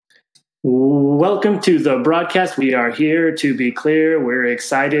Welcome to the broadcast. We are here to be clear. We're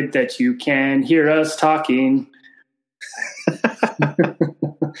excited that you can hear us talking.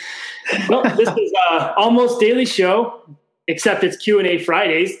 Well, this is almost daily show, except it's Q&A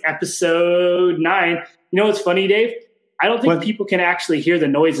Fridays, episode 9. You know what's funny, Dave? I don't think people can actually hear the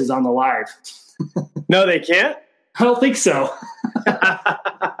noises on the live. No, they can't? I don't think so.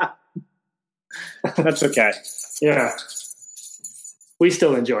 That's okay. Yeah. We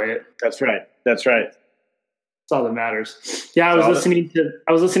still enjoy it. That's right. That's right. That's all that matters. Yeah, I was listening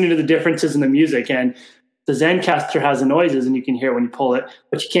to the differences in the music, and the Zencastr has the noises, and you can hear it when you pull it,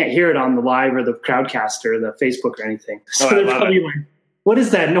 but you can't hear it on the live or the Crowdcaster or the Facebook or anything. So they're probably like, what is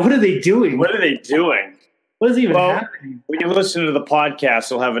that? What are they doing? What are they doing? What is even happening? When you listen to the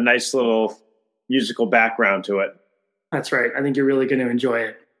podcast, it'll have a nice little musical background to it. That's right. I think you're really going to enjoy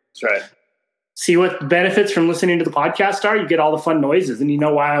it. That's right. See what the benefits from listening to the podcast are? You get all the fun noises, and you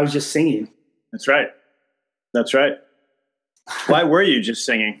know why I was just singing. That's right. That's right. Why were you just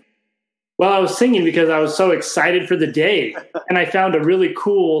singing? Well, I was singing because I was so excited for the day, and I found a really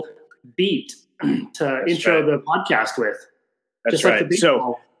cool beat to intro the podcast with. That's right.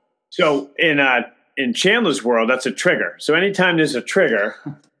 So in Chandler's world, that's a trigger. So anytime there's a trigger,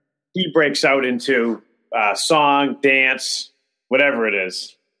 he breaks out into song, dance, whatever it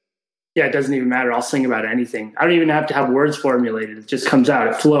is. Yeah, it doesn't even matter. I'll sing about anything. I don't even have to have words formulated. It just comes out.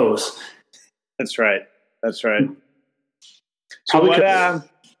 It flows. That's right. That's right. So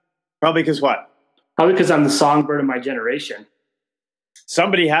probably because what? Probably because I'm the songbird of my generation.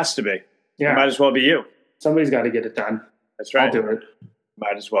 Somebody has to be. Yeah. It might as well be you. Somebody's got to get it done. That's right. I'll do it.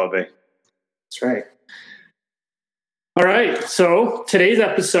 Might as well be. That's right. All right. So today's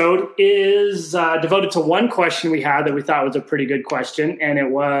episode is devoted to one question we had that we thought was a pretty good question. And it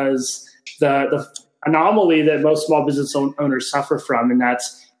was the anomaly that most small business owners suffer from. And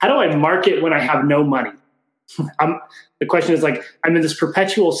that's, how do I market when I have no money? The question is like, I'm in this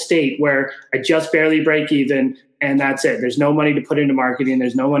perpetual state where I just barely break even and that's it. There's no money to put into marketing.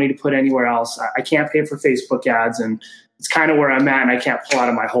 There's no money to put anywhere else. I can't pay for Facebook ads. And it's kind of where I'm at and I can't pull out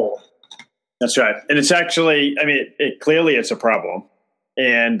of my hole. That's right. And it's actually, clearly it's a problem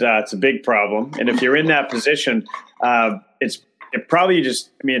and it's a big problem. And if you're in that position, it's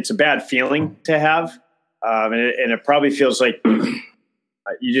a bad feeling to have. And it probably feels like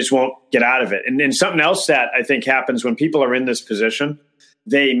you just won't get out of it. And then something else that I think happens when people are in this position,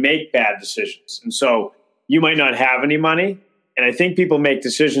 they make bad decisions. And so you might not have any money. And I think people make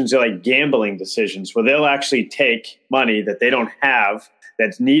decisions like gambling decisions where they'll actually take money that they don't have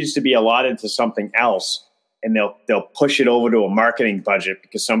that needs to be allotted to something else, and they'll push it over to a marketing budget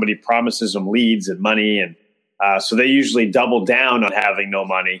because somebody promises them leads and money, and so they usually double down on having no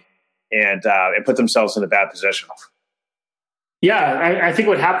money and put themselves in a bad position. Yeah, I think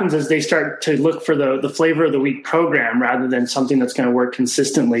what happens is they start to look for the flavor of the week program rather than something that's going to work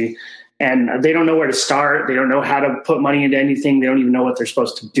consistently. And they don't know where to start. They don't know how to put money into anything. They don't even know what they're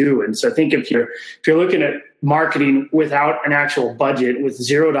supposed to do. And so I think if you're looking at marketing without an actual budget with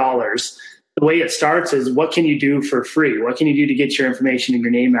 $0, the way it starts is what can you do for free? What can you do to get your information and your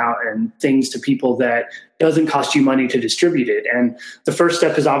name out and things to people that doesn't cost you money to distribute it? And the first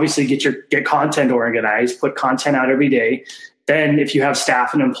step is obviously get content organized, put content out every day. Then if you have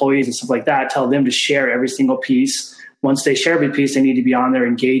staff and employees and stuff like that, tell them to share every single piece. Once they share every piece, they need to be on there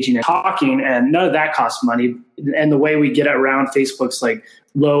engaging and talking, and none of that costs money. And the way we get around Facebook's like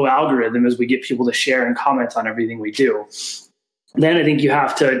low algorithm is we get people to share and comment on everything we do. Then I think you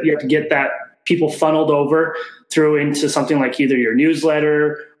have to get that people funneled over through into something like either your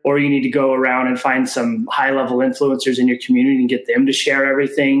newsletter, or you need to go around and find some high-level influencers in your community and get them to share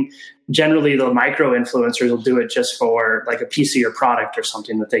everything. Generally, the micro influencers will do it just for like a piece of your product or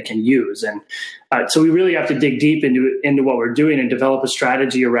something that they can use. And so we really have to dig deep into what we're doing and develop a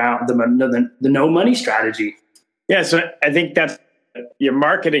strategy around the no money strategy. Yeah, so I think that's your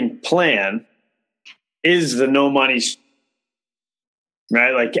marketing plan is the no money,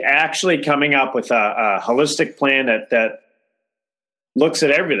 right? Like actually coming up with a holistic plan that looks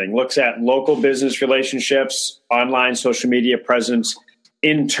at everything, looks at local business relationships, online social media presence,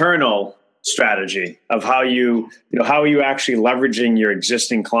 internal strategy of how are you actually leveraging your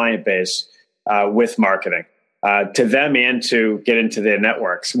existing client base with marketing to them and to get into their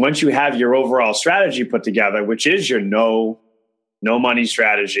networks. Once you have your overall strategy put together, which is your no money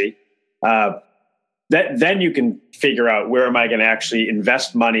strategy, then you can figure out where am I going to actually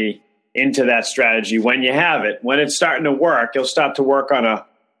invest money into that strategy when you have it. When it's starting to work, you'll start to work on a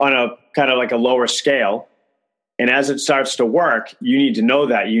kind of like a lower scale. And as it starts to work, you need to know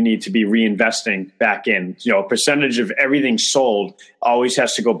that you need to be reinvesting back in. A percentage of everything sold always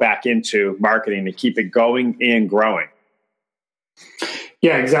has to go back into marketing to keep it going and growing.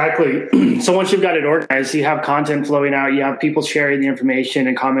 Yeah, exactly. So once you've got it organized, you have content flowing out, you have people sharing the information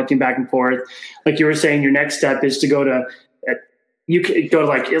and commenting back and forth. Like you were saying, your next step is to you could go to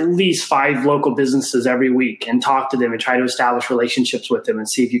like at least 5 local businesses every week and talk to them and try to establish relationships with them and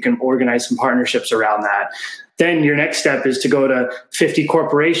see if you can organize some partnerships around that. Then your next step is to go to 50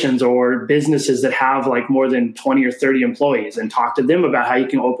 corporations or businesses that have like more than 20 or 30 employees and talk to them about how you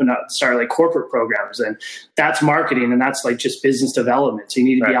can start like corporate programs. And that's marketing, and that's like just business development. So you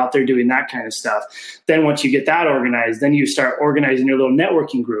need to be out there doing that kind of stuff. Then once you get that organized, then you start organizing your little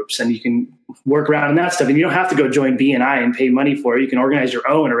networking groups, and you can work around that stuff. And you don't have to go join BNI and pay money for it. You can organize your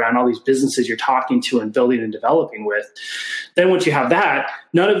own around all these businesses you're talking to and building and developing with. Then once you have that,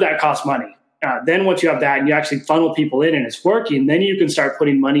 none of that costs money. Then once you have that and you actually funnel people in and it's working, then you can start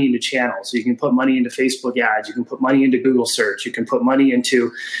putting money into channels. So you can put money into Facebook ads. You can put money into Google search. You can put money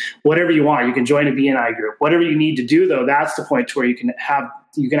into whatever you want. You can join a BNI group. Whatever you need to do, though, that's the point to where you can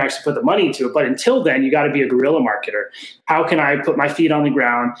actually put the money into it. But until then, you got to be a guerrilla marketer. How can I put my feet on the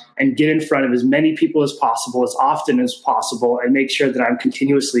ground and get in front of as many people as possible, as often as possible, and make sure that I'm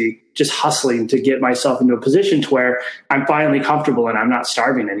continuously just hustling to get myself into a position to where I'm finally comfortable and I'm not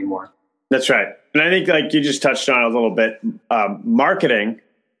starving anymore. That's right. And I think like you just touched on a little bit, marketing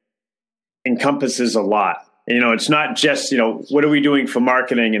encompasses a lot. It's not just, what are we doing for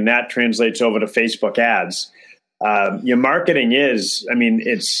marketing? And that translates over to Facebook ads. Your marketing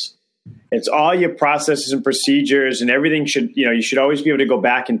it's all your processes and procedures, and everything you should always be able to go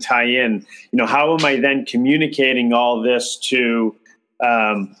back and tie in, how am I then communicating all this to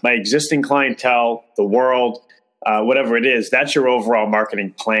my existing clientele, the world, whatever it is. That's your overall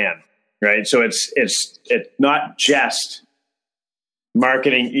marketing plan. Right. So it's not just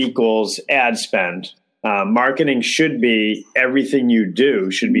marketing equals ad spend. Marketing should be everything you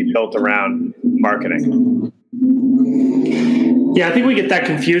do should be built around marketing. Yeah, I think we get that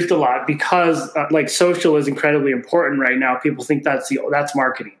confused a lot because like social is incredibly important right now. People think that's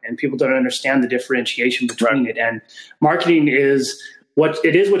marketing, and people don't understand the differentiation between it. And marketing is what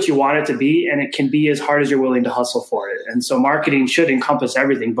you want it to be, and it can be as hard as you're willing to hustle for it. And so marketing should encompass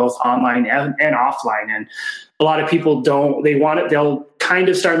everything, both online and offline. And a lot of people they'll kind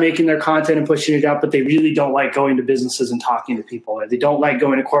of start making their content and pushing it out, but they really don't like going to businesses and talking to people, or they don't like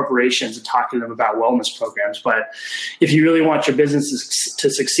going to corporations and talking to them about wellness programs. But if you really want your business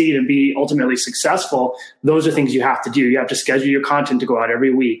to succeed and be ultimately successful, those are things you have to do. You have to schedule your content to go out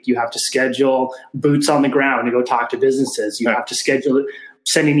every week. You have to schedule boots on the ground to go talk to businesses. You have to schedule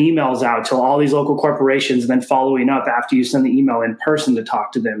sending emails out to all these local corporations and then following up after you send the email in person to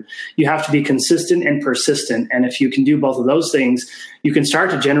talk to them. You have to be consistent and persistent. And if you can do both of those things, you can start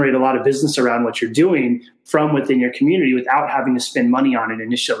to generate a lot of business around what you're doing from within your community without having to spend money on it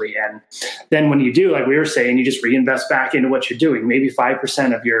initially. And then when you do, like we were saying, you just reinvest back into what you're doing. Maybe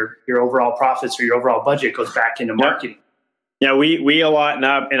 5% of your overall profits or your overall budget goes back into marketing. Yeah, we allot in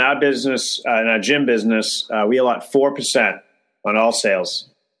our business, in our gym business, we allot 4% on all sales.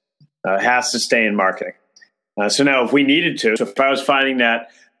 Has to stay in marketing. So now, if we needed to, so if I was finding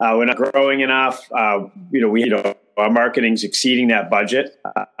that we're not growing enough, our marketing's exceeding that budget,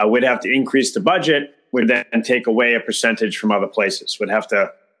 I would have to increase the budget. Would then take away a percentage from other places. Would have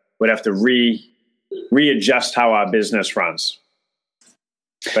to readjust how our business runs.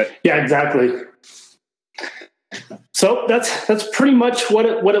 But yeah, exactly. So that's pretty much what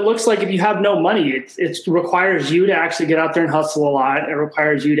it looks like if you have no money. It requires you to actually get out there and hustle a lot. It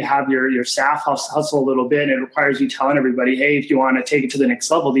requires you to have your staff hustle a little bit. And it requires you telling everybody, hey, if you want to take it to the next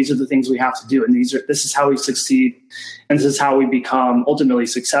level, these are the things we have to do. And this is how we succeed. And this is how we become ultimately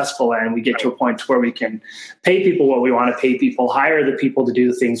successful. And we get to a point where we can pay people what we want to pay people, hire the people to do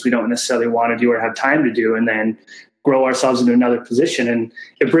the things we don't necessarily want to do or have time to do, and then grow ourselves into another position. And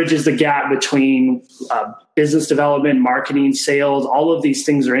it bridges the gap between business development, marketing, sales. All of these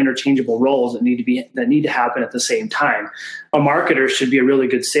things are interchangeable roles that need to happen at the same time. A marketer should be a really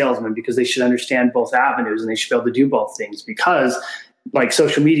good salesman because they should understand both avenues and they should be able to do both things, because like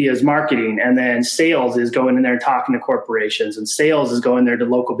social media is marketing, and then sales is going in there and talking to corporations, and sales is going there to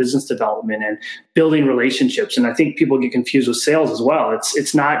local business development and building relationships. And I think people get confused with sales as well.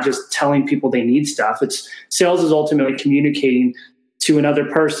 It's not just telling people they need stuff. Sales is ultimately communicating to another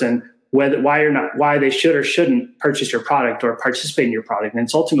person why they should or shouldn't purchase your product or participate in your product. And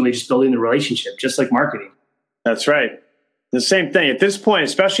it's ultimately just building the relationship, just like marketing. That's right. The same thing at this point,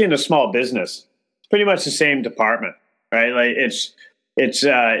 especially in a small business, it's pretty much the same department, right? Like it's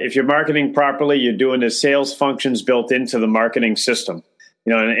if you're marketing properly, you're doing the sales functions built into the marketing system,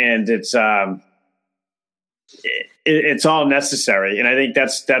 and it's all necessary. And I think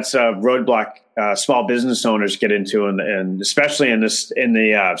that's a roadblock small business owners get into, and especially in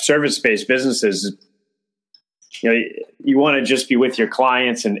the service-based businesses. You want to just be with your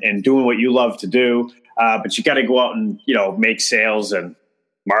clients and doing what you love to do, but you got to go out and make sales and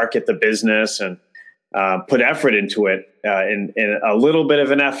market the business and put effort into it. In a little bit of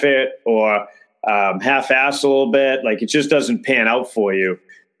an effort or half-assed a little bit, like it just doesn't pan out for you.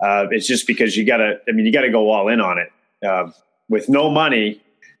 It's just because you got to go all in on it. With no money,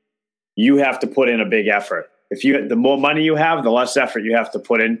 you have to put in a big effort. The more money you have, the less effort you have to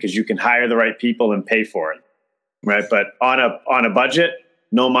put in, because you can hire the right people and pay for it. Right. But on a budget,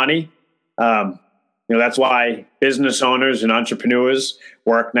 no money. That's why business owners and entrepreneurs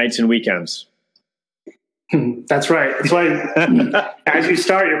work nights and weekends. That's right. That's why as you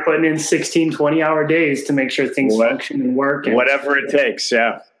start, you're putting in 16, 20-hour days to make sure things function and work. Whatever it takes.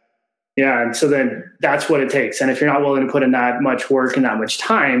 Yeah. Yeah. And so then that's what it takes. And if you're not willing to put in that much work and that much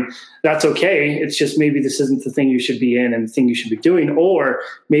time, that's okay. It's just maybe this isn't the thing you should be in and the thing you should be doing. Or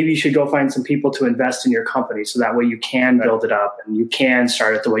maybe you should go find some people to invest in your company so that way you can build it up and you can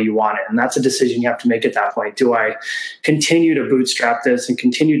start it the way you want it. And that's a decision you have to make at that point. Do I continue to bootstrap this and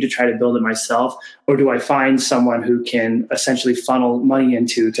continue to try to build it myself? Or do I find someone who can essentially funnel money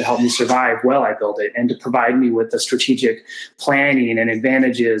into to help me survive while I build it and to provide me with the strategic planning and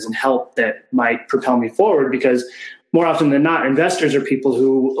advantages and help that might propel me forward? Because more often than not, investors are people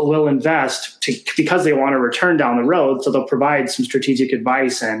who will invest because they want a return down the road. So they'll provide some strategic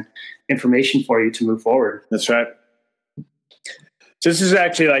advice and information for you to move forward. That's right. So this is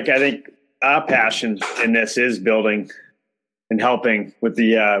actually I think our passion in this is building and helping with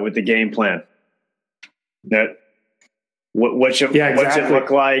the game plan. That what's it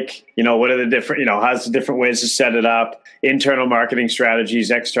look like? What are the different, how's the different ways to set it up? Internal marketing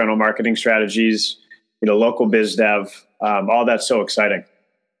strategies, external marketing strategies, local biz dev, all that's so exciting.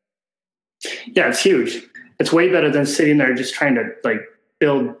 Yeah, it's huge. It's way better than sitting there just trying to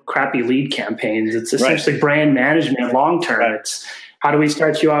build crappy lead campaigns. It's essentially brand management long term. Right. It's how do we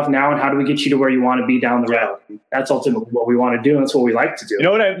start you off now and how do we get you to where you want to be down the road? That's ultimately what we want to do. And that's what we like to do.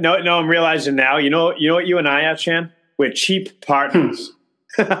 I'm realizing now, you know what you and I are, Chan? We're cheap partners.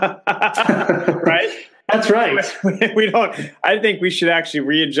 Right? That's right. We don't. I think we should actually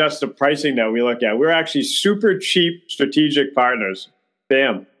readjust the pricing that we look at. We're actually super cheap strategic partners.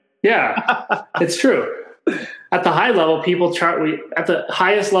 Damn. Yeah, it's true. At the high level, people at the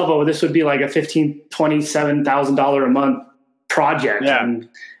highest level, this would be like a $15,000, $27,000 a month project. Yeah. And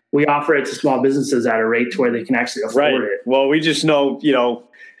we offer it to small businesses at a rate to where they can actually afford it. Well, we just know,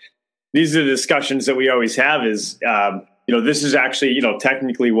 these are the discussions that we always have is, this is actually,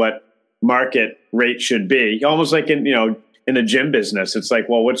 technically what market rate should be. Almost like in a gym business. It's like,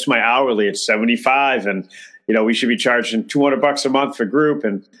 well, what's my hourly? It's 75 and, we should be charging $200 a month for group,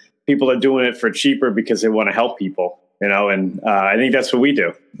 and people are doing it for cheaper because they want to help people, and I think that's what we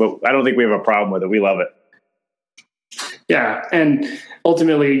do, but I don't think we have a problem with it. We love it. Yeah. And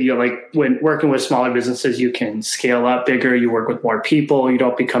ultimately, when working with smaller businesses, you can scale up bigger. You work with more people. You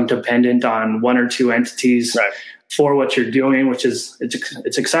don't become dependent on one or two entities for what you're doing, which is,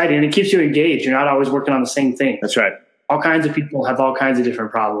 it's exciting and it keeps you engaged. You're not always working on the same thing. That's right. All kinds of people have all kinds of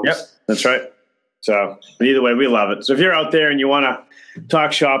different problems. Yep. That's right. So either way, we love it. So if you're out there and you want to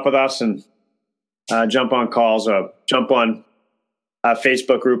talk shop with us and jump on calls or jump on a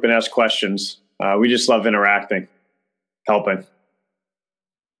Facebook group and ask questions, we just love interacting. Helping.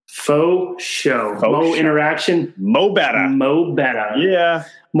 Faux show. Mo interaction. Mo better. Mo better. Yeah.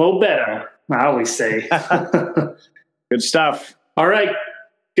 Mo better. I always say. Good stuff. All right.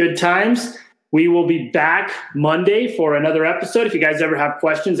 Good times. We will be back Monday for another episode. If you guys ever have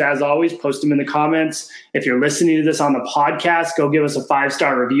questions, as always, post them in the comments. If you're listening to this on the podcast, go give us a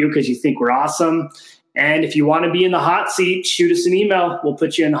 5-star review because you think we're awesome. And if you want to be in the hot seat, shoot us an email. We'll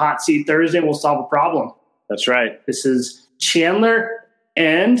put you in the hot seat Thursday and we'll solve a problem. That's right. This is Chandler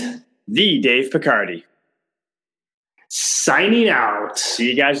and the Dave Picardi signing out. See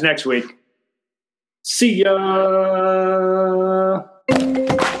you guys next week. See ya.